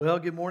Well,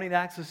 good morning,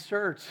 Access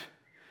Church.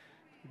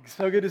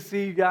 So good to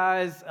see you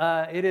guys.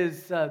 It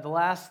is the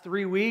last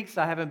 3 weeks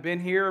I haven't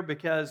been here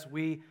because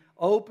we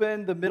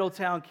opened the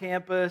Middletown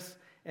campus,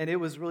 and it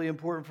was really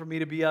important for me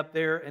to be up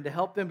there and to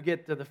help them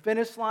get to the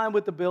finish line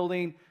with the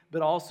building,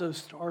 but also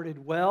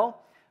started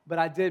well. But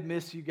I did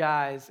miss you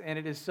guys, and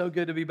it is so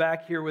good to be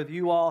back here with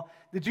you all.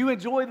 Did you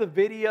enjoy the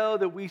video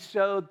that we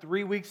showed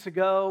 3 weeks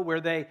ago where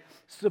they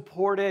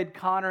supported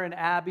Connor and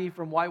Abby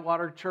from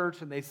Whitewater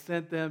Church and they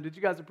sent them? Did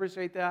you guys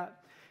appreciate that?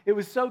 It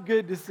was so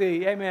good to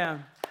see.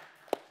 Amen.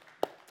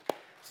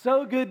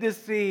 So good to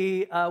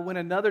see when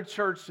another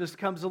church just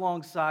comes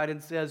alongside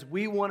and says,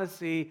 we want to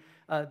see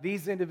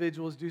these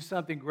individuals do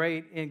something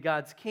great in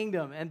God's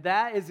kingdom. And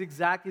that is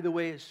exactly the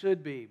way it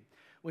should be.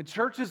 When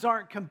churches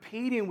aren't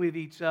competing with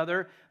each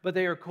other, but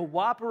they are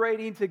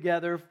cooperating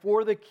together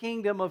for the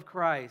kingdom of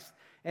Christ.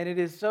 And it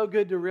is so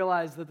good to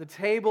realize that the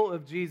table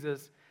of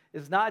Jesus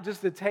is not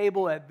just a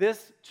table at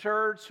this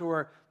church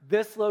or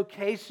this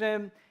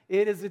location.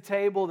 It is a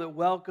table that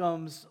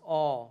welcomes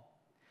all.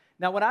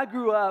 Now, when I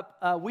grew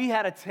up, we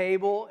had a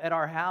table at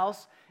our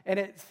house, and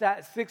it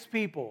sat 6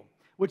 people,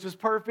 which was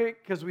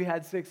perfect because we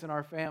had 6 in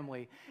our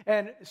family.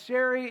 And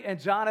Sherry and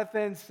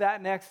Jonathan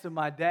sat next to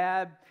my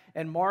dad,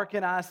 and Mark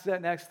and I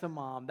sat next to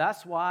Mom.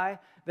 That's why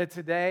that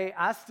today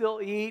I still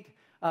eat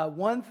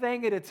one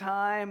thing at a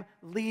time,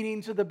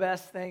 leading to the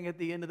best thing at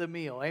the end of the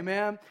meal.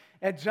 Amen?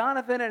 And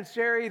Jonathan and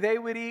Sherry, they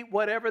would eat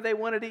whatever they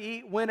wanted to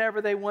eat,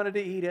 whenever they wanted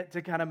to eat it,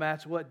 to kind of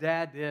match what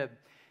Dad did.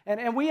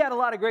 And we had a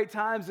lot of great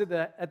times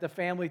at the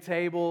family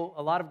table,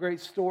 a lot of great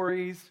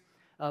stories,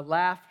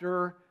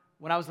 laughter.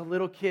 When I was a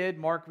little kid,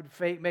 Mark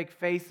would make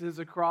faces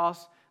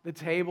across the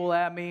table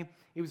at me.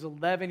 He was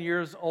 11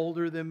 years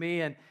older than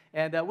me,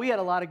 and we had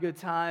a lot of good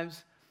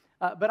times.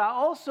 But I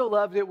also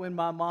loved it when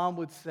my mom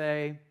would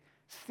say,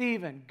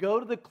 Stephen, go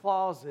to the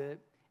closet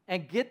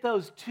and get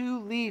those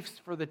 2 leaves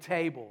for the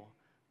table.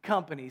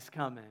 Company's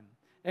coming.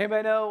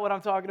 Anybody know what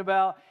I'm talking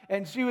about?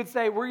 And she would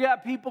say, we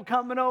got people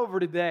coming over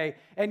today.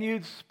 And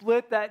you'd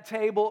split that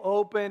table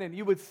open and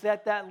you would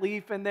set that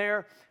leaf in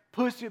there,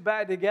 push it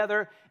back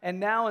together. And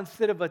now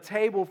instead of a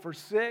table for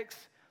 6,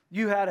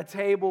 you had a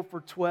table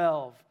for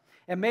 12.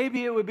 And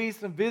maybe it would be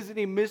some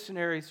visiting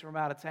missionaries from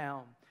out of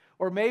town.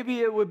 Or maybe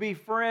it would be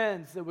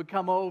friends that would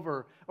come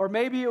over. Or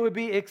maybe it would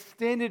be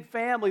extended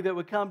family that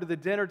would come to the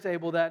dinner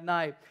table that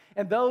night.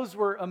 And those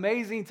were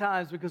amazing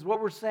times because what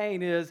we're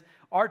saying is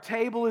our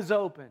table is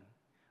open.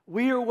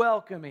 We are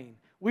welcoming.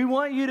 We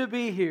want you to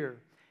be here.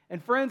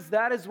 And friends,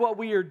 that is what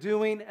we are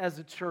doing as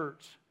a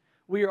church.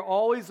 We are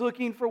always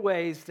looking for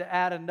ways to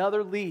add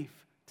another leaf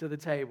to the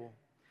table.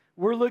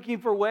 We're looking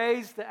for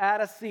ways to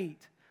add a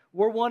seat.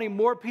 We're wanting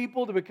more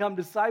people to become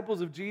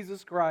disciples of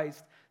Jesus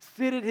Christ,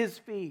 sit at His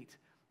feet,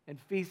 and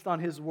feast on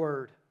His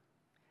Word.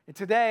 And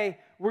today,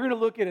 we're going to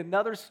look at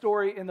another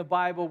story in the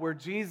Bible where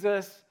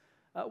Jesus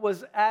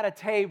was at a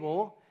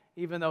table,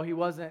 even though He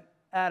wasn't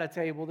at a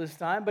table this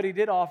time, but He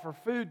did offer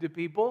food to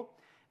people.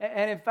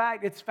 And in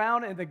fact, it's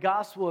found in the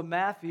Gospel of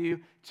Matthew,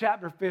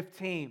 chapter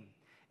 15.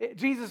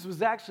 Jesus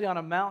was actually on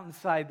a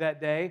mountainside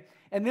that day,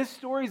 and this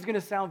story is going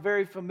to sound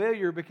very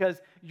familiar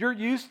because you're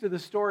used to the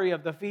story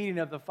of the feeding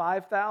of the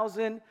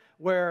 5,000,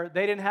 where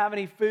they didn't have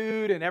any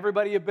food and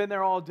everybody had been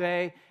there all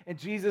day, and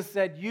Jesus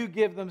said, you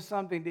give them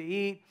something to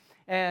eat.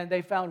 And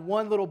they found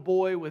one little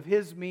boy with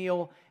his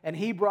meal, and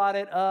he brought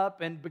it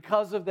up, and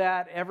because of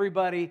that,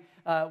 everybody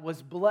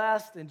was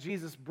blessed, and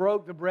Jesus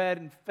broke the bread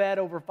and fed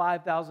over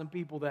 5,000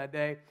 people that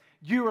day.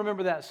 You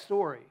remember that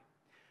story.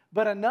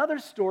 But another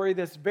story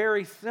that's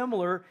very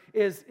similar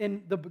is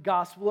in the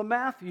Gospel of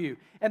Matthew,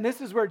 and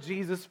this is where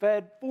Jesus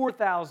fed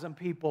 4,000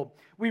 people.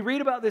 We read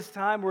about this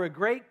time where a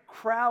great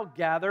crowd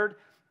gathered,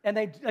 and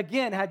they,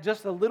 again, had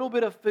just a little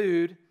bit of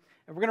food,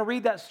 and we're going to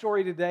read that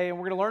story today, and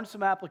we're going to learn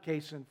some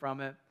application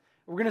from it.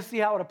 We're going to see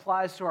how it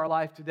applies to our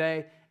life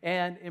today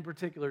and in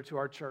particular to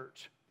our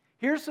church.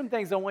 Here's some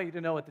things I want you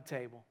to know at the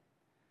table.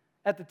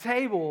 At the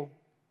table,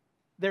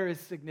 there is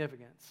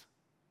significance.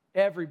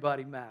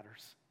 Everybody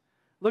matters.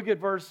 Look at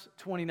verse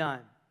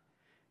 29.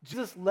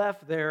 Jesus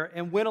left there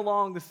and went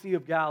along the Sea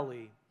of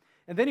Galilee.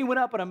 And then He went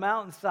up on a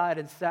mountainside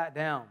and sat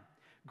down.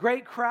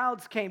 Great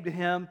crowds came to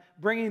Him,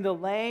 bringing the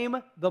lame,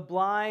 the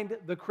blind,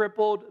 the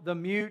crippled, the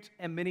mute,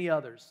 and many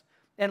others,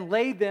 and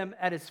laid them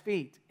at His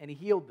feet, and He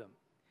healed them.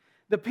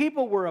 The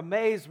people were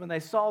amazed when they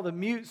saw the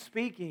mute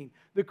speaking,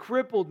 the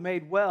crippled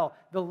made well,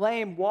 the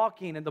lame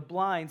walking, and the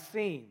blind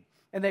seeing.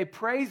 And they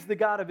praised the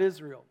God of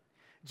Israel.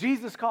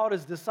 Jesus called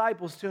His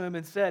disciples to Him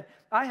and said,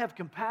 I have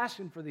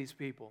compassion for these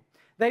people.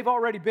 They've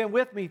already been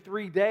with me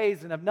 3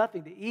 days and have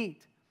nothing to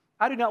eat.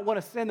 I do not want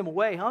to send them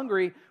away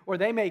hungry, or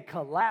they may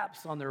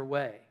collapse on their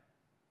way.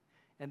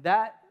 And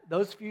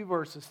those few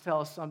verses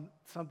tell us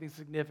something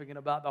significant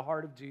about the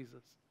heart of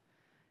Jesus.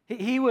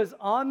 He was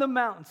on the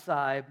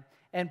mountainside,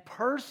 and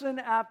person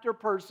after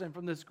person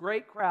from this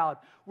great crowd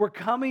were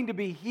coming to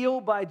be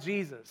healed by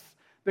Jesus.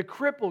 The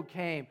crippled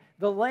came,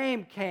 the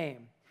lame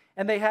came,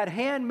 and they had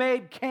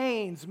handmade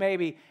canes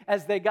maybe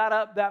as they got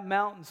up that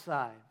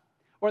mountainside.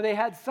 Or they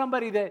had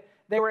somebody that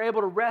they were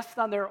able to rest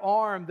on their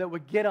arm that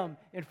would get them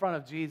in front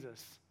of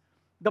Jesus.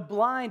 The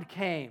blind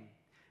came,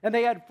 and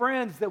they had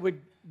friends that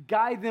would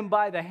guide them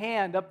by the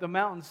hand up the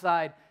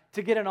mountainside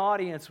to get an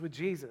audience with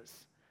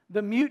Jesus.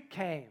 The mute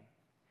came,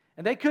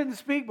 and they couldn't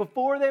speak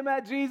before they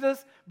met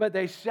Jesus, but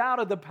they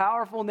shouted the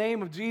powerful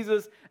name of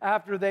Jesus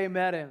after they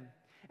met him.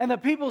 And the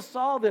people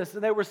saw this,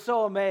 and they were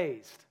so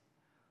amazed.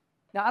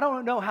 Now, I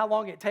don't know how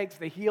long it takes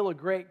to heal a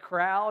great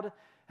crowd,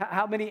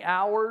 how many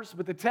hours,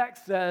 but the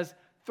text says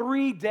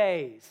 3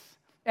 days,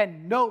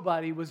 and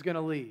nobody was going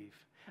to leave.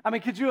 I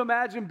mean, could you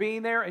imagine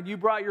being there and you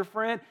brought your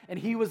friend and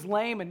he was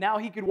lame and now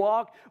he could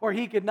walk, or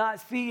he could not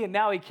see and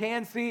now he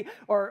can see,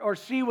 or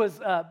she was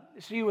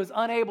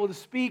unable to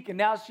speak and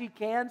now she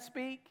can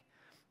speak?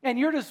 And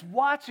you're just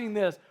watching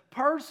this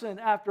person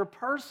after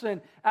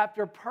person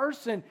after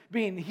person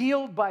being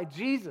healed by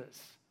Jesus.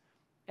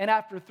 And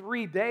after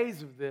 3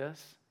 days of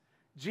this,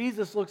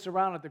 Jesus looks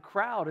around at the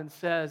crowd and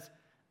says,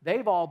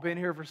 they've all been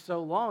here for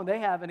so long, they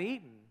haven't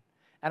eaten.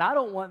 And I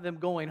don't want them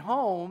going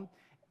home,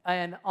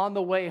 and on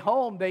the way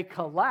home, they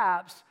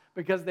collapse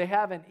because they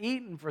haven't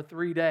eaten for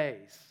 3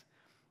 days.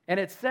 And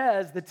it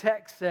says, the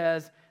text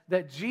says,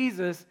 that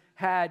Jesus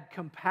had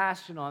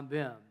compassion on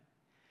them.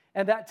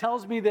 And that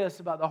tells me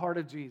this about the heart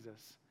of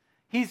Jesus.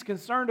 He's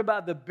concerned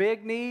about the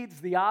big needs,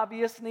 the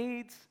obvious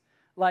needs,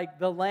 like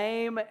the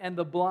lame and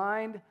the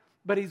blind,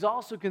 but he's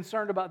also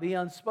concerned about the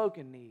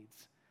unspoken needs,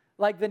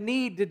 like the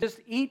need to just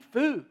eat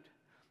food.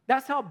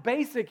 That's how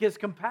basic his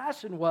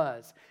compassion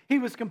was. He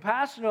was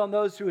compassionate on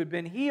those who had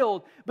been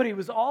healed, but he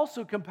was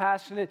also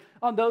compassionate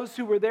on those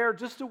who were there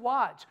just to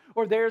watch,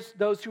 or there's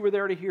those who were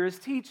there to hear his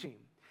teaching.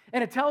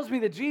 And it tells me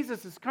that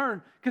Jesus is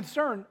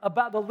concerned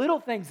about the little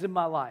things in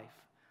my life,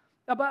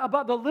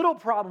 about the little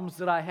problems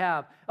that I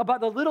have, about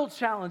the little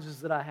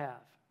challenges that I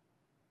have.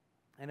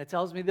 And it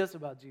tells me this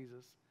about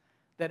Jesus,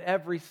 that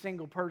every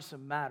single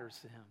person matters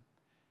to him.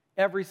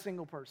 Every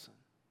single person.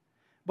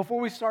 Before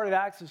we started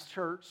Access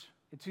Church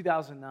in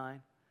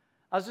 2009,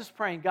 I was just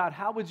praying, God,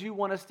 how would you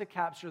want us to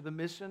capture the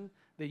mission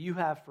that you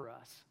have for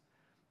us?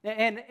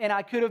 And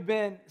I could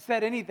have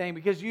said anything,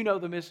 because you know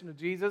the mission of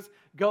Jesus.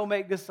 Go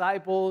make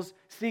disciples,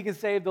 seek and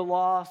save the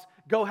lost,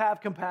 go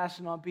have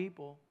compassion on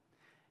people.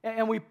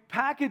 And we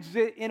packaged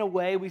it in a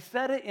way, we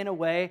said it in a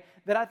way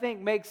that I think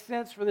makes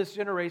sense for this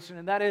generation,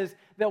 and that is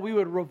that we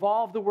would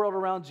revolve the world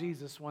around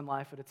Jesus one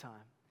life at a time.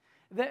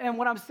 And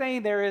what I'm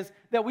saying there is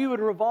that we would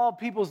revolve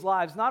people's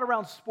lives, not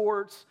around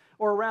sports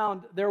or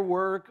around their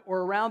work or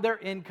around their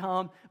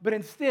income, but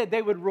instead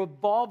they would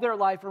revolve their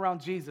life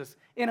around Jesus.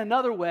 In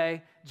another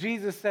way,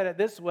 Jesus said it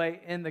this way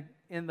in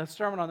the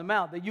Sermon on the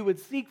Mount, that you would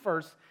seek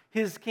first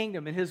his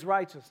kingdom and his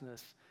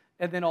righteousness,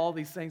 and then all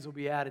these things will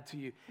be added to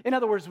you. In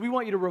other words, we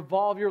want you to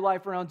revolve your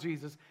life around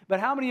Jesus.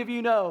 But how many of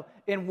you know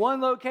in one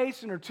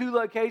location or 2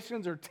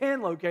 locations or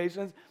 10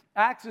 locations,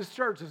 Access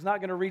Church is not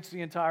going to reach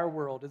the entire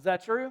world? Is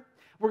that true?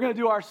 We're going to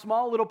do our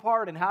small little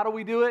part, and how do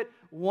we do it?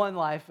 One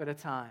life at a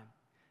time.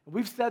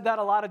 We've said that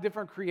a lot of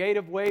different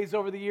creative ways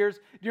over the years.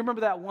 Do you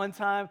remember that one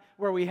time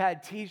where we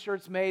had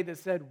T-shirts made that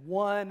said,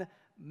 "One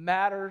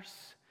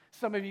matters"?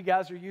 Some of you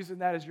guys are using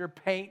that as your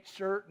paint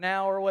shirt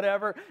now or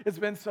whatever. It's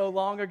been so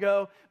long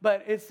ago.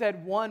 But it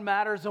said, "One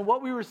matters." And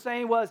what we were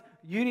saying was,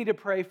 you need to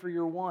pray for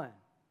your one.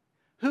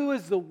 Who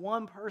is the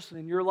one person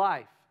in your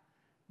life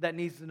that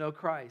needs to know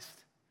Christ?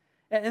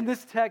 And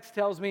this text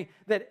tells me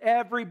that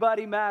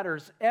everybody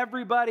matters.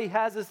 Everybody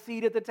has a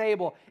seat at the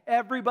table.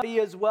 Everybody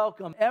is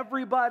welcome.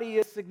 Everybody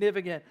is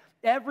significant.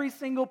 Every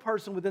single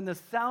person within the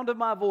sound of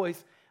my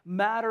voice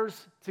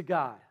matters to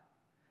God.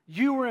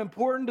 You are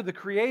important to the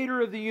creator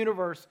of the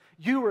universe.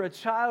 You are a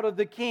child of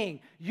the King.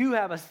 You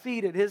have a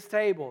seat at his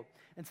table.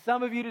 And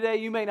some of you today,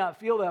 you may not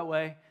feel that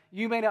way.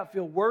 You may not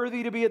feel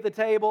worthy to be at the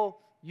table.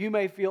 You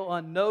may feel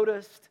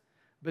unnoticed.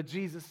 But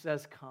Jesus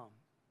says, come.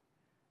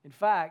 In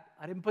fact,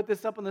 I didn't put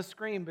this up on the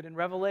screen, but in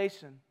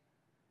Revelation,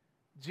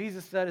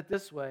 Jesus said it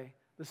this way: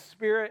 the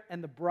Spirit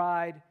and the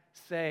bride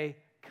say,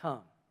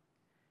 come.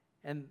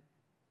 And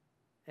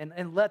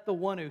let the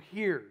one who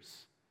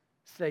hears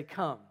say,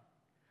 come.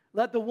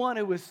 Let the one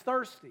who is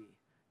thirsty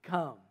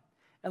come.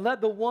 And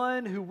let the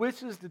one who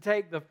wishes to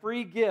take the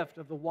free gift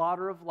of the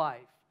water of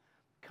life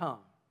come.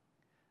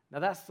 Now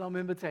that's some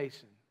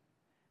invitation.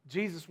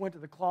 Jesus went to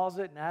the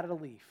closet and added a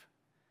leaf.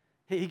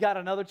 He got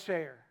another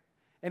chair.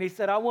 And he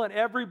said, I want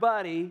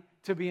everybody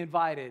to be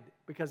invited,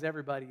 because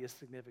everybody is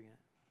significant.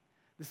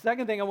 The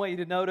second thing I want you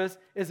to notice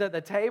is at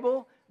the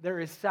table, there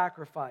is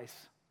sacrifice.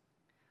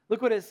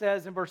 Look what it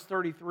says in verse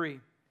 33.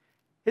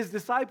 His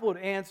disciple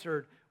had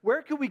answered,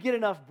 where could we get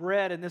enough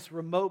bread in this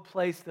remote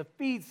place to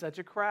feed such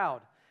a crowd?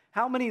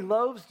 How many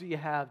loaves do you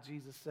have?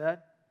 Jesus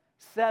said.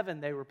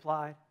 7, they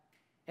replied,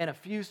 and a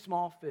few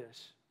small fish.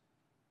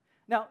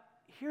 Now,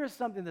 here's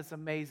something that's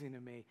amazing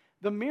to me.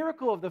 The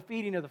miracle of the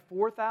feeding of the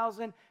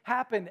 4,000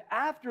 happened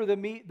after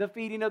the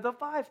feeding of the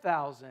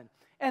 5,000.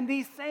 And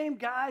these same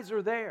guys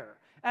are there.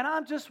 And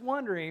I'm just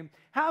wondering,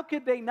 how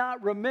could they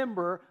not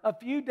remember a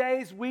few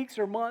days, weeks,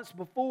 or months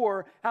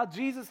before how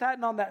Jesus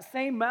hadn't on that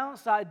same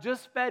mountainside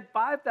just fed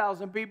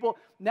 5,000 people?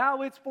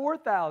 Now it's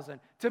 4,000.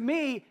 To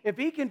me, if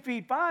he can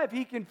feed 5,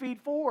 he can feed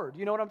 4. Do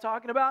you know what I'm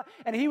talking about?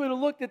 And he would have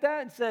looked at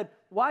that and said,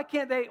 why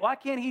can't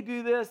he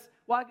do this?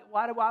 How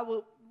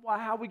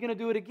are we going to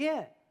do it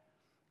again?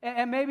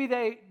 And maybe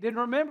they didn't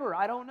remember.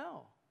 I don't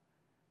know.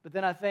 But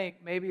then I think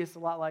maybe it's a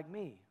lot like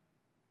me.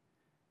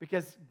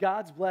 Because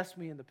God's blessed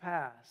me in the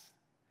past.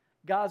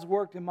 God's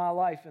worked in my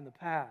life in the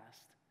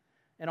past.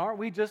 And aren't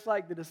we just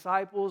like the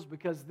disciples?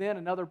 Because then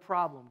another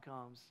problem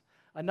comes,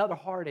 another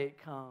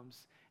heartache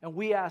comes, and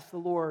we ask the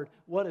Lord,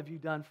 what have you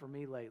done for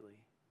me lately?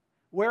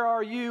 Where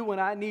are you when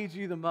I need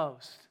you the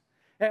most?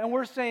 And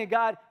we're saying,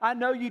 God, I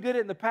know you did it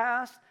in the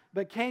past,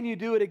 but can you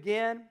do it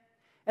again?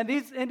 And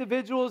these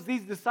individuals,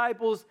 these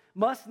disciples,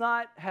 must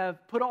not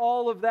have put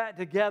all of that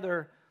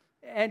together.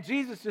 And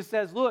Jesus just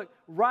says, look,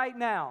 right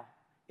now,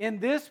 in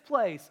this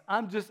place,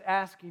 I'm just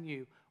asking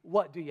you,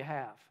 what do you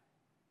have?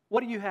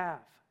 What do you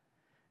have?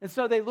 And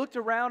so they looked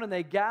around and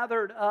they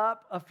gathered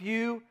up a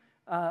few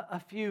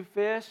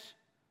fish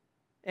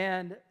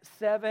and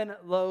 7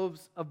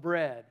 loaves of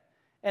bread.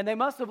 And they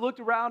must have looked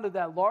around at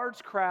that large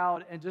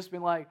crowd and just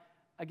been like,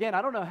 again,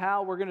 I don't know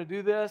how we're going to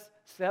do this.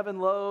 7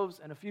 loaves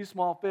and a few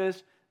small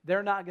fish.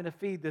 They're not going to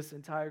feed this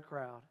entire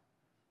crowd.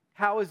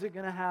 How is it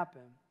going to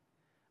happen?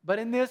 But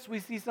in this, we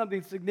see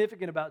something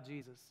significant about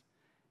Jesus.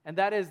 And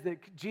that is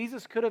that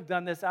Jesus could have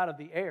done this out of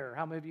the air.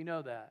 How many of you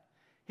know that?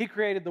 He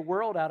created the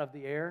world out of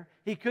the air.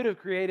 He could have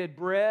created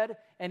bread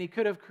and he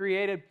could have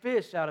created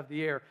fish out of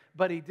the air,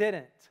 but he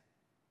didn't.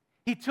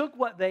 He took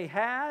what they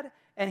had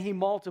and he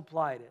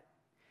multiplied it.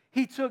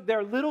 He took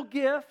their little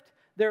gift,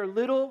 their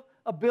little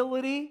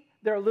ability,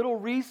 their little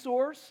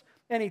resource,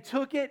 and he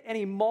took it and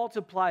he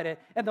multiplied it.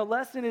 And the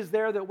lesson is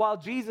there that while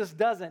Jesus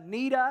doesn't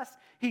need us,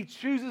 he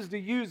chooses to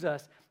use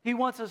us. He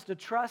wants us to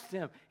trust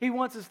him. He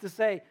wants us to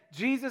say,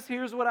 Jesus,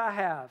 here's what I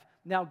have.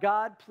 Now,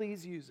 God,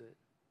 please use it.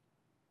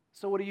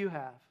 So what do you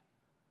have?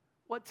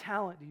 What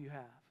talent do you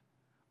have?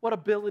 What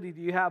ability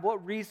do you have?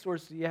 What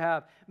resource do you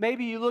have?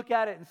 Maybe you look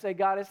at it and say,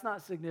 God, it's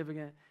not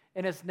significant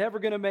and it's never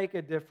going to make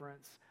a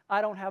difference.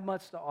 I don't have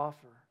much to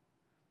offer.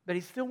 But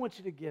he still wants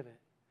you to give it.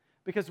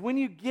 Because when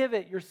you give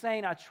it, you're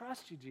saying, I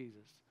trust you,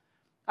 Jesus.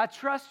 I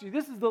trust you.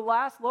 This is the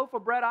last loaf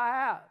of bread I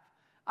have.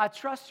 I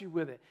trust you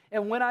with it.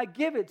 And when I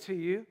give it to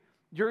you,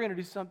 you're going to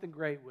do something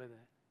great with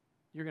it.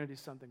 You're going to do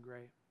something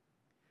great.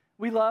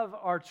 We love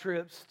our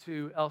trips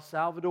to El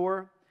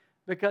Salvador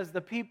because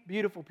the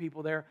beautiful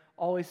people there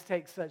always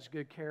take such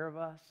good care of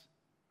us.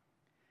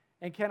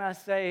 And can I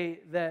say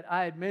that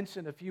I had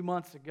mentioned a few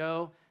months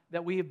ago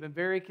that we have been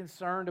very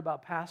concerned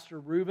about Pastor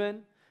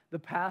Ruben, the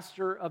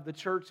pastor of the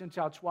church in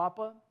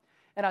Chalchuapa.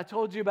 And I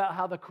told you about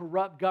how the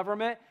corrupt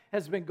government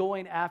has been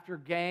going after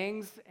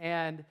gangs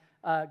and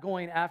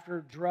going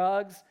after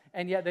drugs,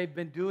 and yet they've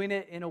been doing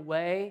it in a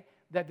way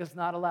that does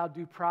not allow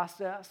due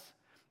process.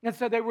 And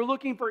so they were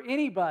looking for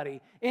anybody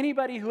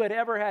who had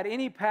ever had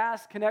any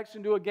past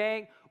connection to a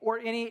gang or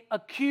any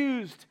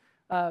accused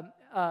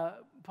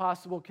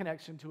possible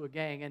connection to a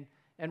gang.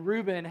 And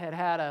Reuben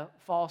had a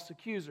false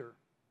accuser.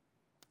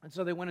 And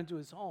so they went into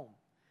his home.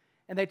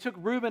 And they took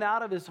Reuben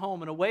out of his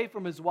home and away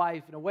from his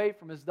wife and away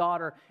from his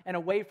daughter and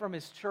away from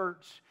his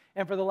church.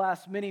 And for the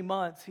last many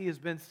months, he has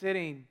been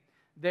sitting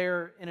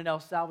there in an El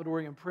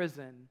Salvadorian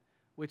prison,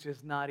 which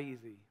is not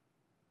easy.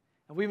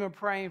 And we've been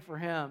praying for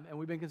him, and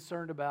we've been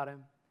concerned about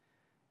him.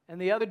 And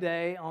the other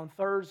day, on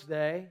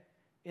Thursday,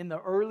 in the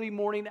early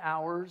morning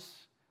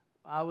hours,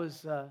 I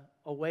was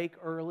awake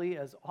early,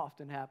 as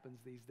often happens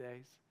these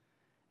days.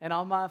 And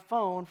on my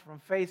phone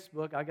from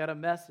Facebook, I got a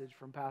message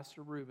from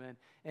Pastor Ruben,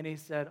 and he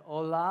said,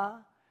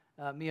 Hola,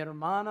 mi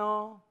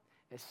hermano,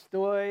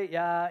 estoy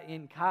ya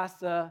en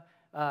casa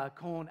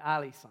con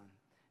Allison.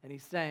 And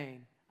he's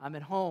saying, I'm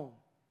at home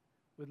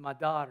with my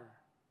daughter,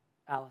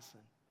 Allison.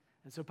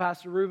 And so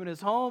Pastor Ruben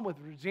is home with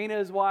Regina,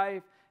 his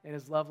wife, and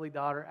his lovely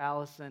daughter,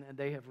 Allison, and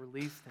they have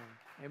released him.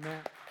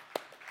 Amen.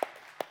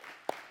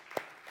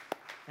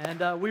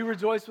 And we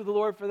rejoice with the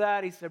Lord for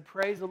that. He said,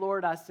 praise the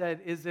Lord. I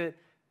said,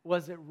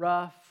 was it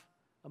rough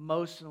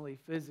emotionally,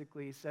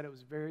 physically? He said it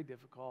was very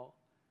difficult,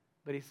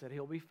 but he said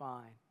he'll be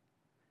fine.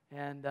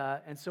 And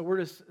so we're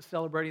just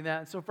celebrating that.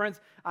 And so,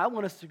 friends, I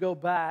want us to go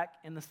back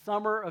in the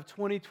summer of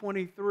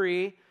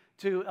 2023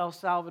 to El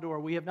Salvador.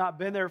 We have not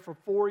been there for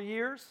 4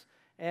 years,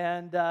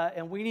 and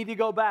we need to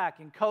go back.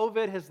 And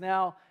COVID has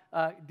now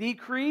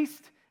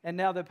decreased, and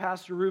now that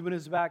Pastor Ruben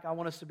is back, I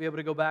want us to be able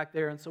to go back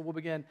there. And so we'll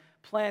begin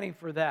planning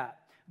for that.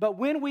 But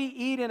when we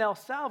eat in El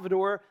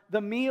Salvador,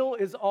 the meal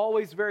is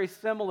always very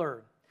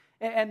similar.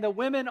 And the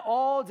women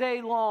all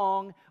day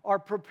long are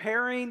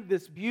preparing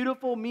this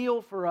beautiful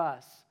meal for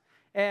us.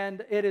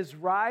 And it is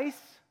rice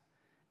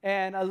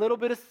and a little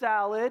bit of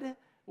salad,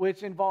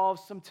 which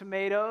involves some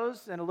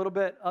tomatoes and a little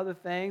bit other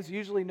things,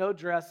 usually no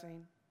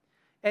dressing.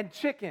 And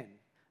chicken,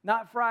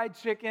 not fried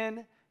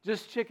chicken,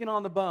 just chicken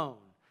on the bone.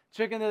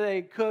 Chicken that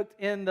they cooked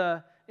in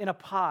a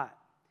pot.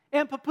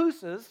 And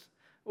pupusas,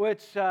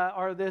 which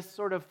are this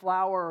sort of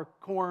flour or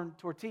corn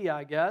tortilla,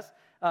 I guess,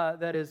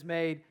 that is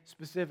made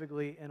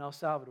specifically in El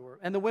Salvador.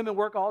 And the women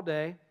work all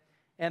day,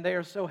 and they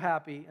are so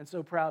happy and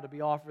so proud to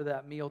be offered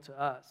that meal to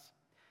us.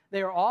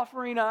 They are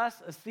offering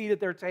us a seat at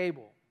their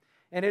table.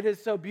 And it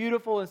is so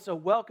beautiful and so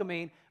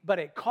welcoming, but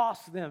it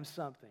costs them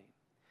something.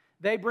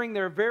 They bring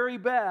their very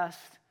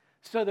best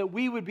so that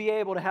we would be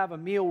able to have a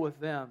meal with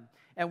them.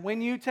 And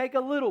when you take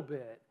a little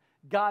bit,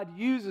 God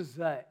uses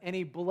that, and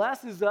He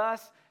blesses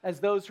us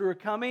as those who are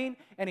coming,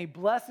 and He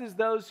blesses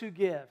those who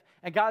give.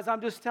 And guys, I'm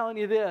just telling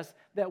you this,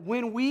 that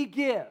when we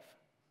give,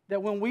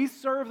 that when we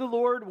serve the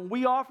Lord, when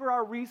we offer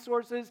our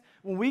resources,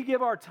 when we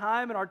give our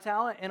time and our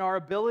talent and our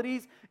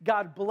abilities,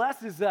 God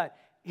blesses that.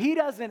 He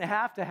doesn't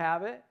have to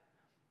have it,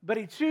 but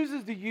He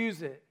chooses to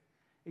use it.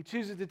 He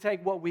chooses to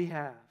take what we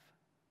have.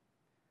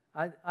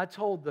 I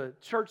told the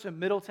church in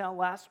Middletown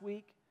last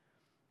week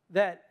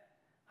that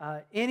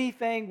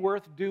anything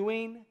worth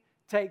doing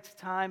takes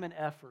time and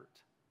effort,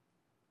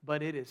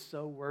 but it is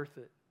so worth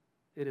it.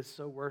 It is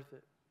so worth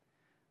it.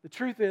 The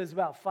truth is,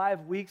 about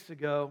 5 weeks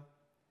ago,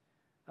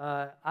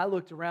 I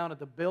looked around at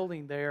the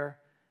building there,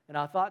 and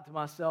I thought to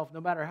myself,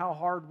 no matter how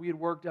hard we had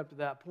worked up to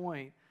that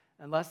point,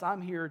 unless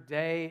I'm here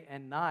day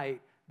and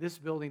night, this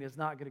building is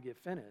not going to get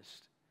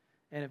finished.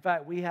 And in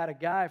fact, we had a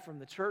guy from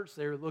the church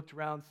there who looked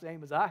around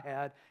same as I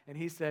had, and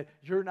he said,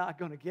 "You're not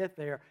going to get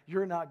there.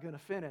 You're not going to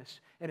finish."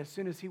 And as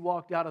soon as he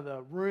walked out of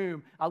the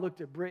room, I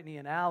looked at Brittany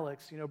and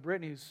Alex. You know,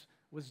 Brittany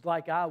was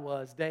like I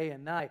was day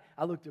and night.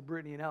 I looked at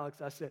Brittany and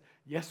Alex. I said,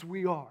 "Yes,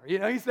 we are." You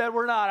know, he said,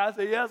 "We're not." I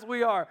said, "Yes,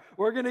 we are.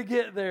 We're going to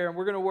get there, and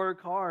we're going to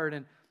work hard."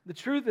 And the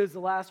truth is, the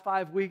last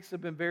 5 weeks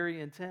have been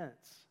very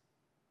intense.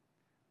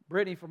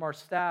 Brittany from our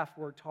staff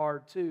worked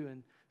hard too,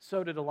 and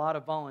so did a lot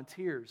of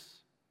volunteers.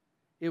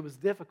 It was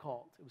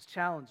difficult. It was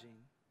challenging.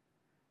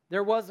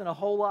 There wasn't a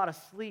whole lot of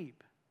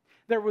sleep.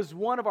 There was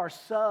one of our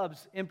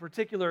subs in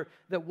particular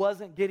that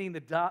wasn't getting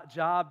the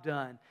job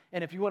done.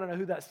 And if you want to know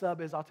who that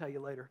sub is, I'll tell you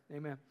later.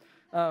 Amen.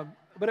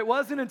 But it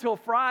wasn't until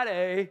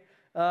Friday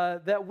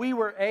that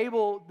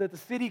the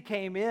city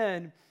came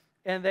in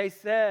and they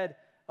said,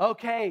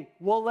 "Okay,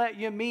 we'll let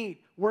you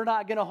meet. We're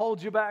not going to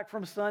hold you back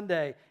from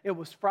Sunday." It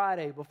was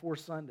Friday before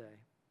Sunday.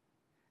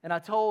 And I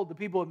told the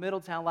people at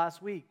Middletown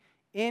last week,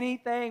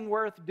 anything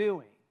worth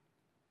doing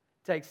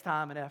takes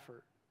time and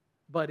effort,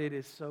 but it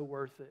is so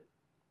worth it.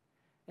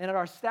 And at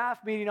our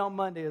staff meeting on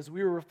Monday, as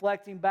we were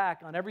reflecting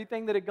back on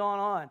everything that had gone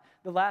on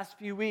the last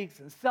few weeks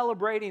and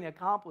celebrating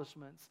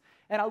accomplishments,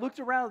 and I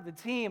looked around at the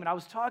team and I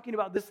was talking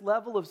about this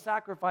level of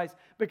sacrifice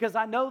because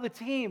I know the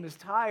team is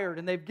tired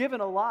and they've given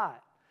a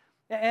lot.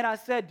 And I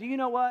said, "Do you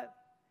know what?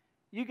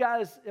 You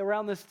guys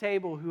around this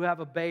table who have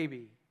a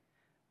baby,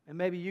 and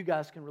maybe you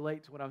guys can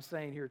relate to what I'm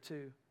saying here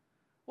too.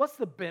 What's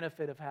the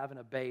benefit of having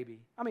a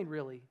baby? I mean,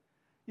 really.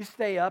 You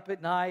stay up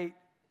at night.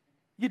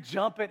 You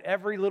jump at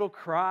every little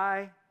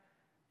cry.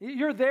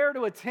 You're there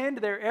to attend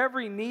to their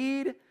every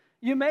need.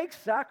 You make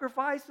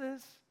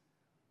sacrifices.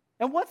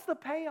 And what's the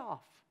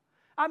payoff?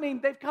 I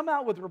mean, they've come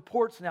out with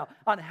reports now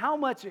on how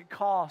much it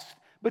costs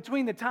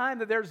between the time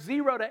that they're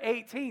 0 to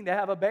 18 to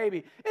have a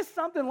baby. It's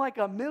something like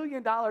 $1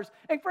 million.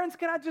 And friends,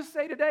 can I just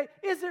say today,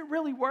 is it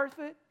really worth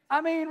it?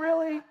 I mean,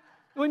 really,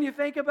 when you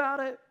think about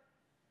it?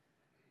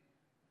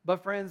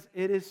 But friends,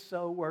 it is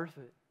so worth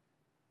it.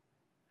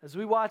 As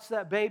we watch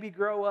that baby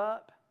grow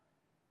up,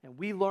 and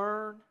we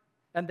learn,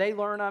 and they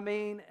learn,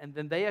 and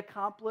then they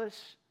accomplish,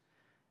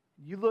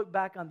 you look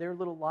back on their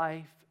little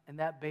life, and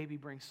that baby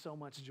brings so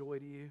much joy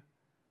to you.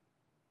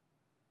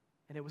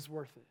 And it was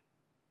worth it.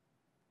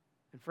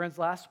 And friends,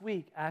 last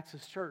week,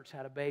 Access Church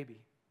had a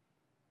baby.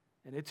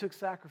 And it took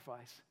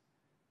sacrifice.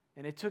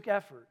 And it took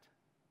effort.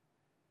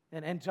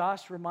 And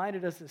Josh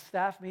reminded us at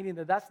staff meeting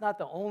that that's not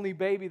the only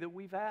baby that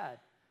we've had.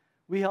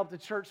 We helped a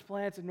church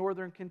plant in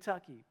northern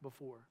Kentucky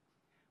before.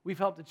 We've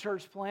helped a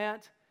church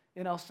plant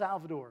in El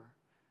Salvador.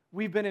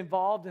 We've been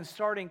involved in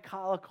starting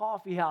Kala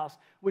Coffee House,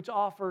 which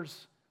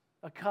offers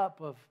a cup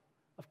of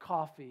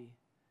coffee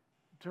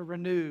to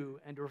renew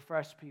and to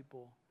refresh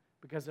people,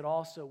 because it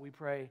also, we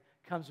pray,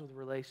 comes with a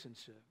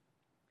relationship.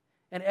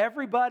 And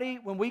everybody,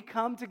 when we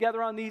come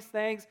together on these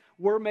things,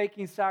 we're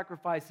making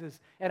sacrifices.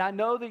 And I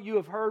know that you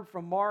have heard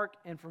from Mark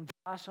and from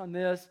Josh on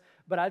this,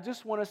 but I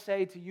just want to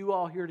say to you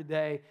all here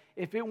today,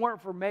 if it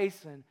weren't for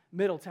Mason,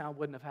 Middletown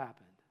wouldn't have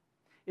happened.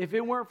 If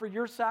it weren't for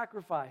your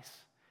sacrifice,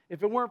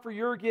 if it weren't for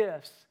your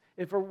gifts,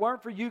 if it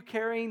weren't for you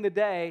carrying the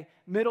day,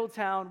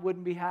 Middletown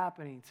wouldn't be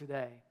happening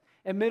today.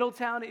 And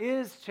Middletown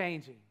is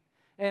changing.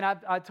 And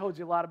I told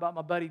you a lot about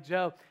my buddy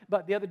Joe,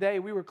 but the other day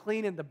we were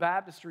cleaning the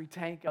baptistry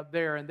tank up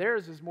there, and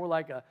theirs is more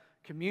like a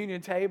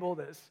communion table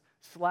that's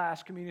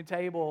 / communion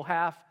table,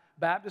 half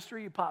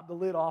baptistry. You pop the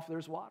lid off,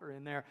 there's water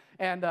in there,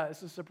 and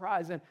it's a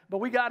surprise. But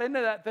we got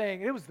into that thing,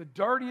 and it was the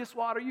dirtiest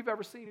water you've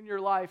ever seen in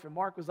your life. And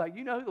Mark was like,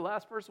 "You know who the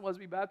last person was to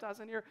be baptized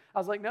in here?" I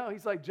was like, "No."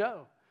 He's like,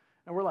 "Joe."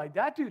 And we're like,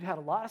 that dude had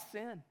a lot of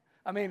sin.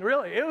 I mean,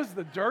 really, it was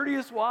the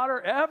dirtiest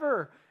water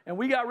ever. And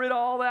we got rid of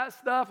all that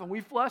stuff, and we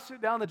flushed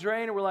it down the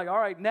drain, and we're like, all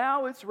right,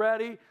 now it's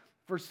ready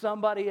for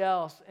somebody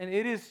else. And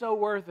it is so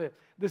worth it.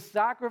 the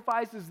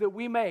sacrifices that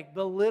we make,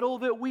 the little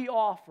that we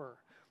offer,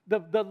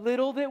 the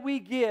little that we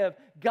give,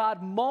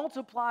 God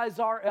multiplies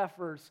our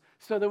efforts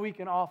so that we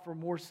can offer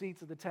more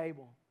seats at the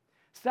table.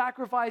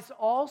 Sacrifice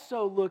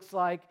also looks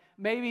like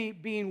maybe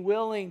being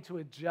willing to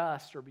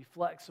adjust or be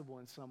flexible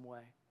in some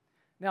way.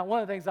 Now,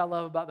 one of the things I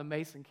love about the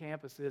Mason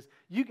campus is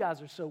you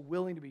guys are so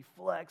willing to be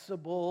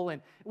flexible,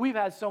 and we've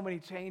had so many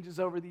changes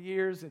over the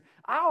years, and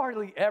I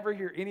hardly ever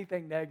hear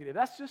anything negative.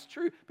 That's just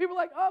true. People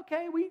are like,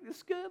 okay,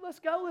 it's good, let's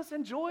go, let's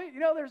enjoy it.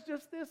 There's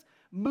just this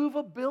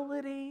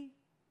movability.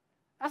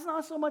 That's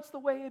not so much the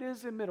way it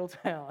is in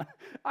Middletown.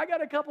 I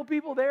got a couple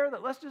people there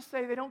that, let's just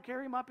say, they don't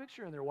carry my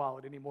picture in their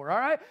wallet anymore, all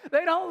right?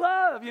 They don't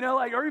love,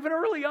 or even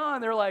early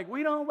on, they're like,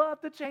 we don't love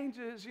the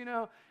changes,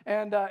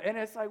 and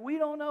it's like, we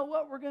don't know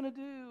what we're going to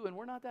do, and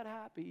we're not that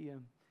happy.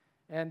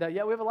 And we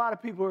have a lot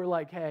of people who are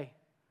like, hey,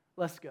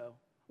 let's go.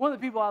 One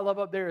of the people I love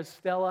up there is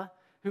Stella,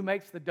 who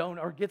makes the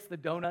donut or gets the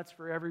donuts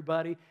for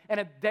everybody. And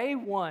at day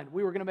one,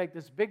 we were going to make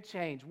this big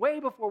change way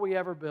before we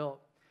ever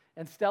built.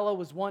 And Stella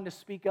was one to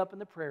speak up in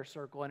the prayer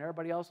circle, and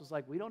everybody else was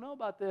like, we don't know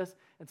about this.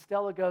 And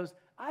Stella goes,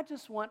 I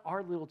just want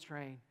our little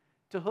train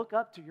to hook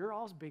up to your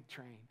all's big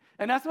train.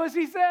 And that's what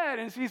she said,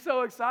 and she's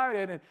so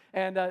excited.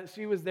 And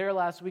she was there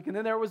last week. And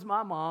then there was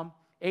my mom,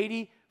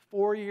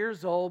 84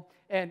 years old,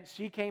 and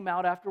she came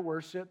out after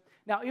worship.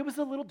 Now, it was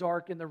a little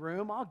dark in the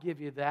room, I'll give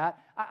you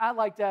that. I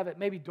like to have it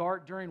maybe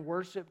dark during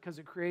worship because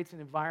it creates an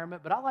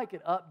environment, but I like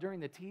it up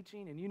during the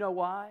teaching, and you know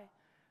why?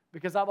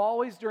 Because I've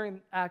always,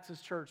 during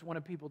Access Church,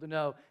 wanted people to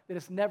know that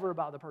it's never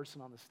about the person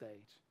on the stage.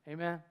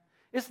 Amen?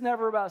 It's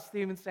never about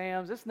Stephen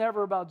Sams. It's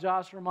never about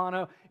Josh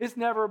Romano. It's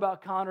never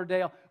about Connor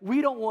Dale.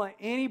 We don't want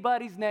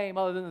anybody's name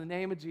other than the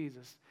name of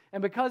Jesus.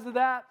 And because of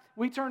that,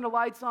 we turn the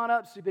lights on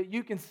up so that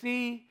you can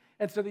see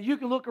and so that you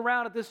can look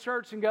around at this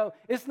church and go,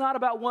 it's not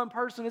about one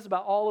person, it's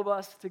about all of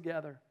us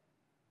together.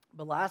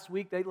 But last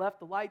week, they left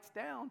the lights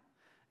down.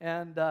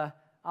 And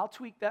I'll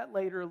tweak that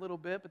later a little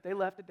bit, but they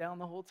left it down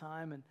the whole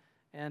time.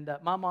 And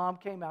my mom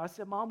came out. I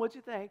said, Mom, what'd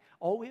you think?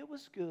 Oh, it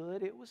was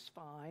good. It was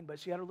fine. But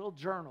she had a little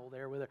journal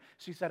there with her.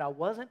 She said, I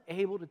wasn't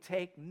able to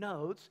take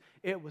notes.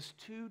 It was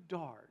too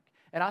dark.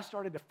 And I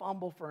started to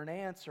fumble for an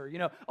answer.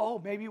 Oh,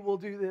 maybe we'll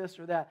do this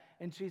or that.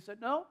 And she said,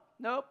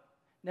 nope.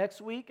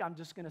 Next week, I'm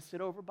just going to sit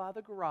over by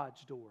the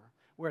garage door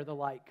where the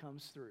light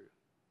comes through.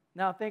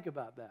 Now, think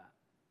about that.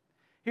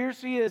 Here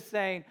she is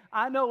saying,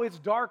 I know it's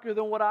darker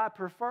than what I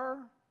prefer,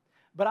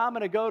 but I'm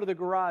going to go to the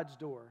garage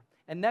door.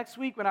 And next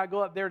week when I go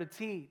up there to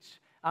teach,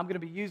 I'm going to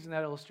be using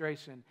that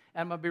illustration.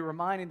 And I'm going to be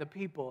reminding the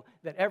people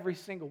that every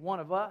single one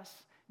of us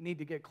need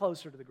to get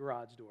closer to the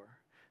garage door.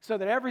 So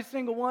that every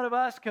single one of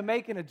us can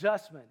make an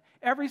adjustment.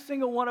 Every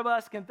single one of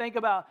us can think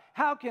about,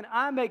 how can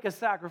I make a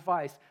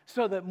sacrifice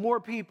so that more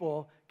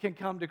people can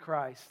come to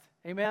Christ?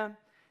 Amen?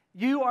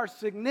 You are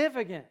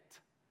significant,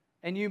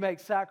 and you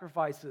make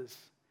sacrifices.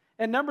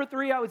 And number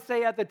 3, I would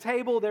say at the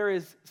table there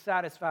is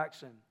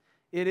satisfaction.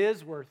 It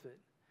is worth it.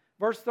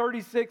 Verse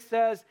 36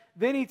 says,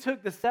 Then he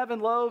took the 7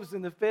 loaves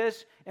and the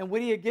fish, and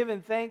when he had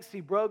given thanks, he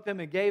broke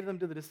them and gave them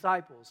to the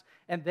disciples,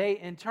 and they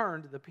in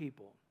turn to the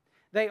people.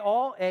 They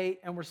all ate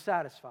and were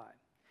satisfied.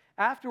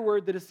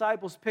 Afterward, the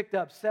disciples picked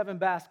up 7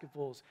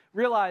 basketfuls,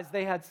 realized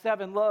they had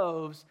 7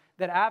 loaves,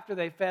 that after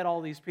they fed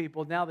all these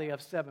people, now they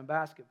have 7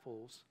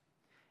 basketfuls,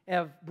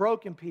 and of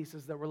broken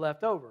pieces that were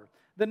left over.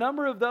 The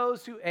number of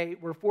those who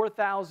ate were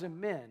 4,000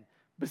 men,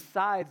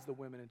 besides the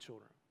women and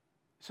children.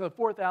 So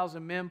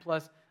 4,000 men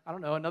plus,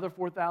 another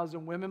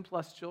 4,000 women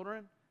plus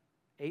children,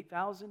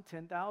 8,000,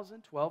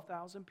 10,000,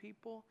 12,000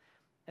 people.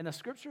 And the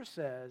scripture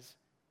says,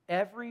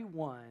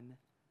 everyone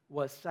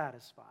was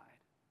satisfied.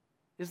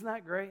 Isn't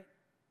that great?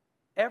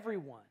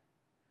 Everyone.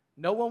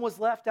 No one was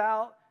left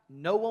out.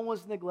 No one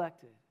was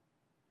neglected.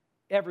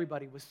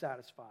 Everybody was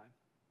satisfied.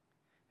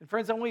 And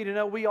friends, I want you to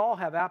know we all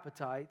have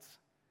appetites.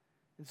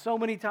 And so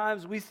many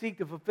times we seek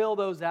to fulfill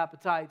those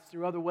appetites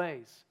through other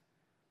ways.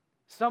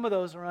 Some of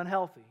those are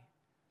unhealthy.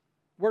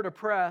 We're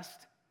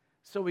depressed,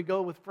 so we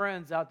go with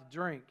friends out to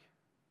drink.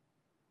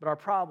 But our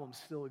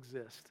problems still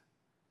exist.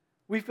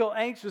 We feel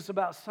anxious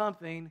about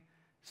something,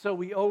 so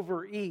we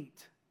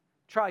overeat.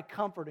 Try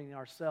comforting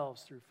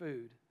ourselves through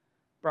food,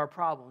 but our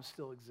problems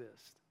still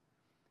exist.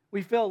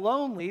 We feel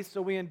lonely,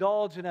 so we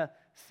indulge in a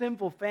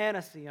sinful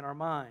fantasy in our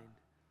mind,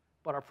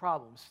 but our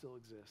problems still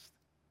exist.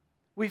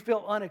 We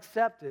feel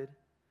unaccepted,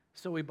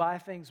 so we buy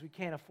things we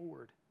can't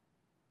afford,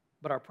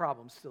 but our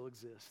problems still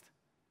exist.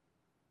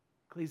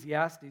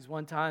 Ecclesiastes,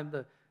 one time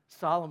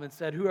Solomon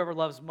said, whoever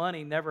loves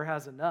money never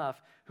has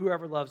enough.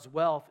 Whoever loves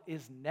wealth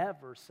is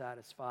never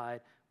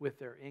satisfied with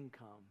their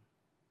income.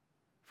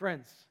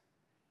 Friends,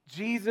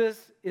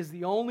 Jesus is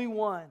the only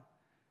one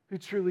who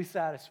truly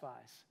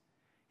satisfies.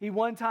 He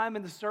one time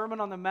in the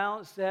Sermon on the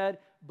Mount said,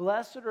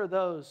 blessed are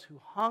those who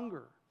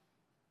hunger,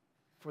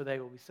 for they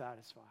will be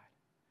satisfied.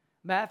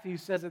 Matthew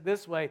says it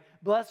this way,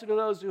 blessed are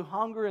those who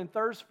hunger and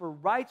thirst for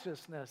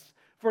righteousness,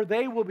 for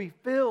they will be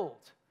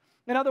filled.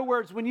 In other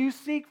words, when you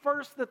seek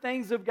first the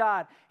things of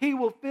God, He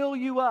will fill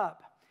you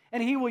up.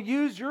 And He will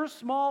use your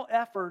small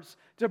efforts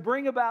to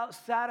bring about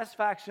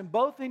satisfaction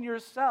both in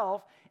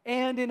yourself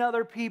and in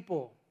other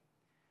people.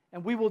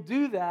 And we will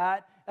do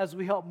that as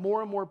we help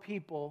more and more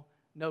people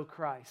know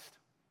Christ.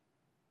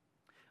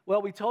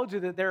 Well, we told you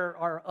that there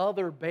are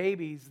other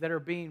babies that are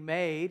being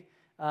made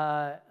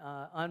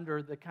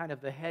under the kind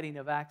of the heading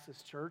of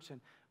Access Church.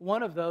 And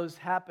one of those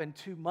happened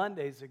 2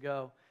 Mondays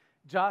ago.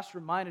 Josh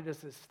reminded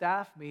us at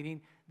staff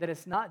meeting that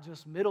it's not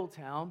just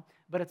Middletown,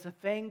 but it's a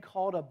thing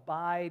called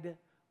Abide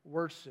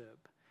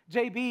Worship.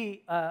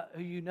 JB,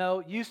 who you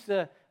know, used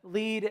to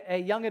lead a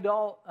young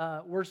adult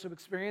worship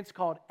experience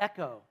called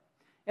Echo.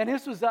 And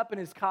this was up in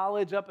his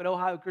college, up at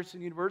Ohio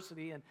Christian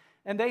University.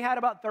 And they had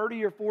about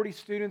 30 or 40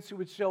 students who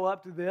would show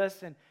up to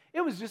this. And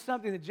it was just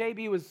something that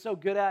JB was so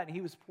good at and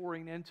he was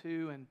pouring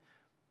into.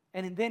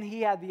 And then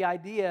he had the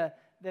idea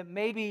that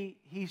maybe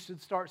he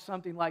should start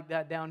something like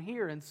that down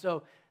here. And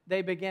so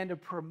they began to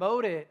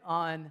promote it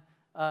on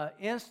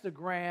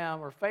Instagram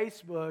or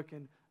Facebook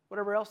and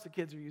whatever else the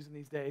kids are using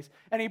these days.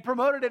 And he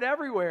promoted it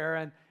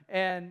everywhere.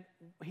 And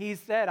he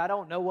said, I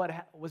don't know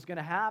what was going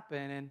to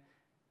happen. And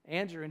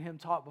Andrew and him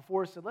talked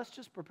before, said, let's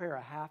just prepare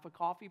a half a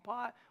coffee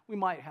pot. We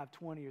might have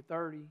 20 or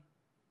 30.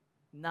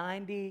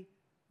 90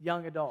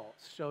 young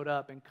adults showed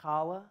up in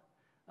Kala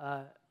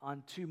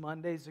on 2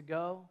 Mondays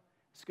ago.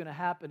 It's going to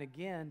happen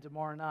again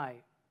tomorrow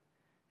night.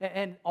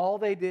 And all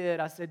they did,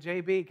 I said,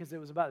 JB, because it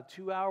was about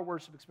a 2-hour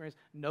worship experience,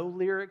 no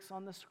lyrics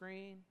on the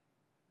screen.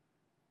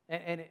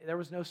 And there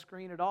was no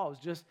screen at all. It was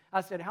just,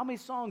 I said, how many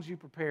songs you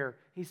prepare?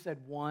 He said,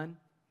 1,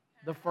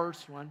 the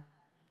first one.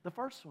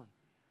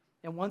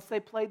 And once they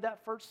played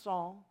that first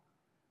song,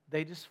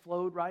 they just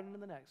flowed right into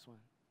the next one.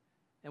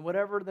 And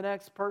whatever the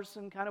next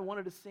person kind of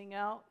wanted to sing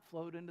out,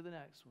 flowed into the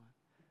next one,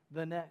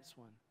 the next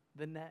one,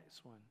 the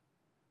next one.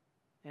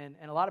 And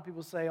a lot of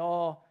people say,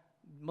 oh,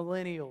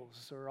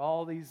 millennials or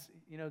all these,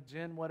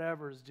 Gen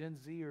whatevers, Gen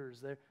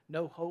Zers, there's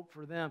no hope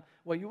for them.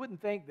 Well, you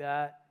wouldn't think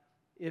that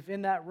if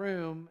in that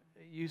room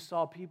you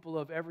saw people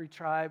of every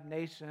tribe,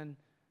 nation,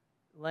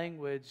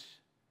 language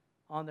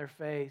on their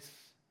face,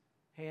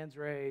 hands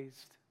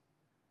raised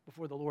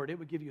before the Lord. It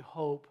would give you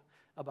hope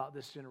about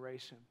this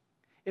generation.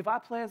 If I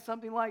planned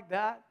something like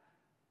that,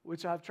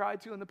 which I've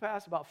tried to in the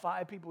past, about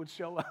 5 people would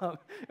show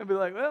up and be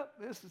like, well,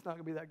 this is not going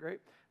to be that great.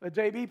 But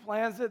JB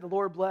plans it, the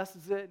Lord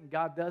blesses it, and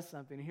God does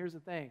something. And here's the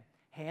thing.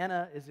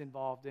 Hannah is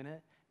involved in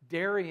it.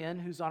 Darian,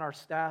 who's on our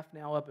staff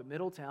now up at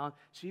Middletown,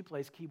 she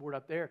plays keyboard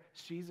up there.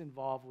 She's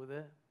involved with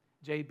it.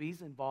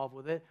 JB's involved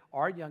with it.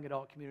 Our young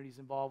adult community's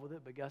involved with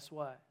it. But guess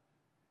what?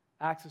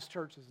 Access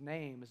Church's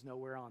name is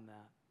nowhere on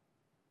that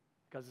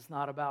because it's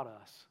not about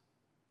us.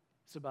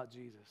 It's about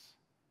Jesus.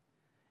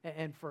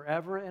 And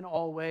forever and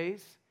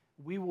always,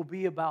 we will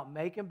be about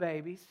making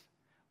babies.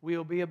 We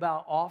will be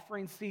about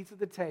offering seats at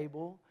the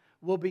table.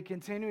 We'll be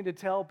continuing to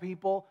tell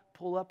people,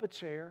 pull up a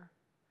chair,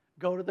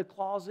 go to the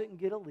closet and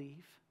get a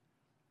leaf,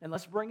 and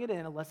let's bring it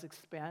in and let's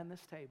expand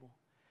this table.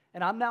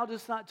 And I'm now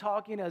just not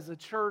talking as a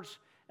church,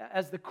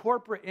 as the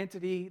corporate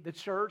entity, the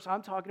church.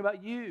 I'm talking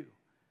about you.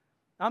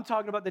 I'm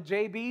talking about the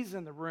JBs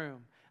in the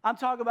room. I'm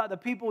talking about the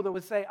people that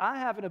would say, I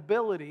have an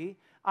ability,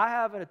 I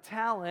have a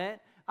talent,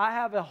 I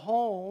have a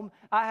home,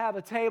 I have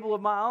a table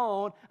of my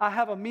own, I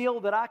have a meal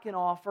that I can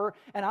offer,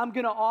 and I'm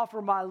going to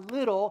offer my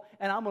little,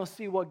 and I'm going to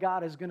see what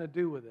God is going to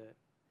do with it.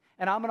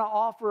 And I'm going to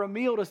offer a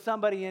meal to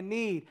somebody in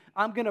need.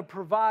 I'm going to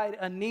provide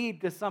a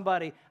need to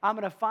somebody. I'm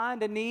going to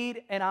find a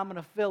need, and I'm going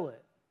to fill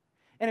it.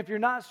 And if you're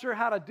not sure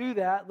how to do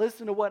that,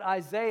 listen to what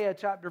Isaiah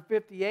chapter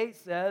 58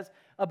 says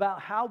about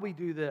how we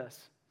do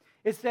this.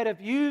 It said, if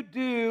you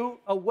do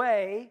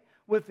away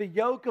with the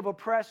yoke of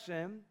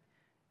oppression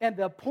and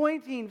the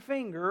pointing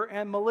finger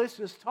and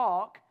malicious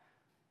talk,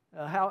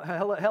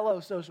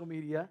 hello social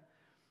media,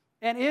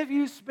 and if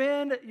you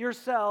spend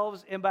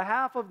yourselves in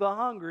behalf of the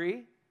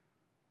hungry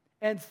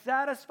and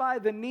satisfy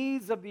the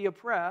needs of the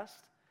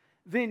oppressed,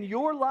 then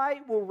your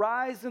light will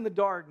rise in the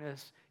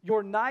darkness.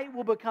 Your night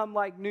will become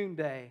like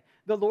noonday.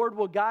 The Lord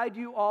will guide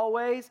you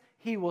always.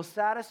 He will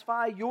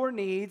satisfy your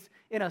needs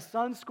in a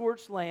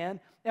sun-scorched land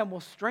and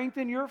will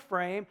strengthen your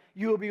frame.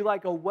 You will be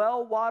like a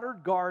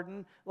well-watered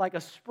garden, like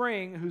a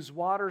spring whose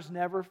waters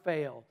never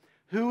fail.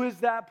 Who is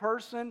that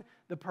person?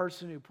 The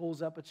person who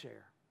pulls up a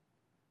chair.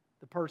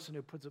 The person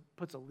who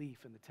puts a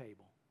leaf in the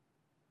table.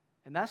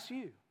 And that's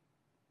you.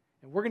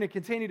 And we're going to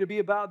continue to be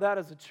about that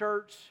as a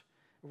church.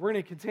 We're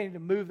going to continue to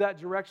move that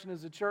direction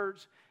as a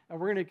church. And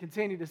we're going to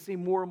continue to see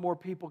more and more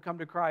people come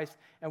to Christ.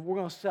 And we're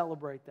going to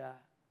celebrate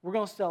that. We're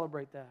going to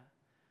celebrate that.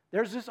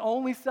 There's just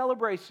only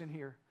celebration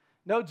here.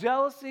 No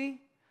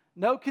jealousy,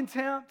 no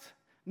contempt,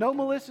 no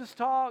malicious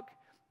talk.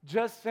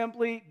 Just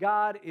simply,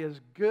 God is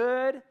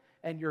good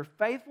and your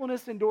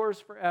faithfulness endures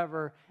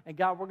forever. And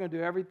God, we're going to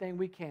do everything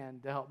we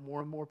can to help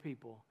more and more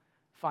people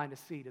find a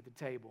seat at the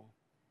table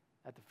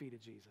at the feet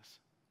of Jesus.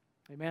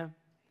 Amen.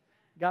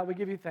 God, we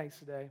give you thanks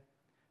today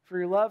for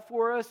your love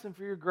for us and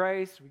for your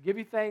grace. We give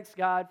you thanks,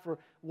 God, for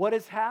what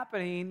is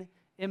happening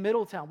in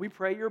Middletown. We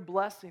pray your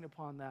blessing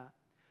upon that.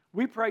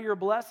 We pray your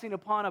blessing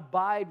upon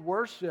Abide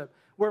Worship,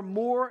 where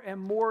more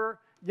and more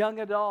young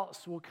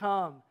adults will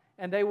come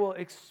and they will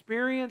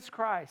experience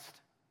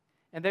Christ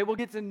and they will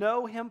get to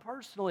know him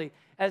personally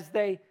as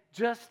they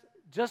just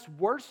just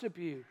worship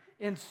you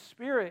in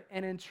spirit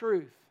and in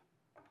truth.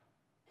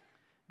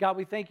 God,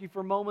 we thank you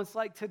for moments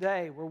like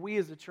today where we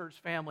as a church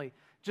family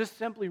just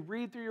simply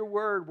read through your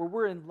word, where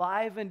we're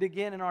enlivened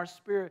again in our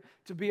spirit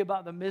to be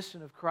about the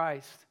mission of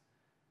Christ.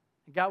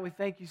 And God, we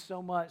thank you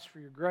so much for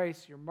your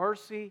grace, your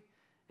mercy,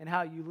 and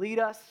how you lead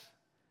us.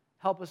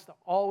 Help us to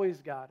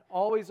always, God,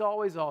 always,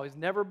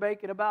 never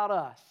make it about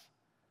us.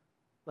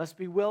 Let's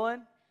be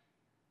willing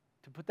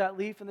to put that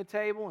leaf on the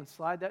table and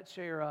slide that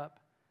chair up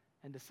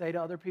and to say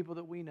to other people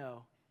that we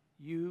know,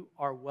 you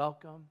are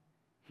welcome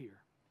here.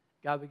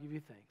 God, we give you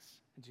thanks.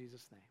 In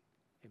Jesus' name,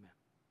 amen.